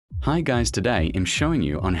Hi guys, today I'm showing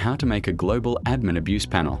you on how to make a global admin abuse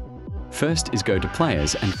panel. First is go to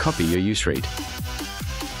Players and copy your use read.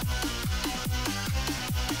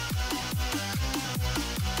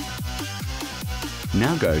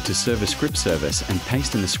 Now go to Server Script Service and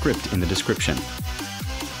paste in the script in the description.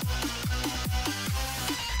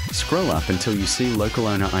 Scroll up until you see Local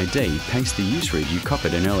Owner ID, paste the use read you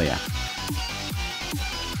copied in earlier.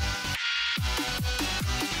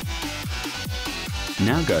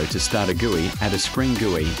 Now go to Start a GUI, add a screen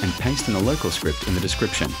GUI and paste in the local script in the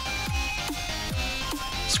description.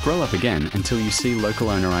 Scroll up again until you see Local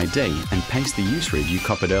Owner ID and paste the use read you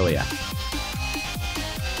copied earlier.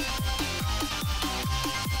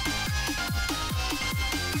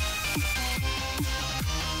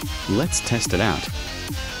 Let's test it out.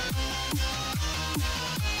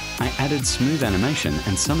 I added smooth animation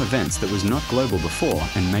and some events that was not global before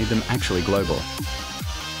and made them actually global.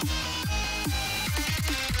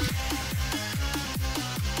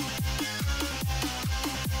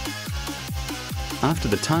 After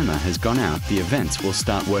the timer has gone out, the events will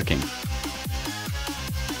start working.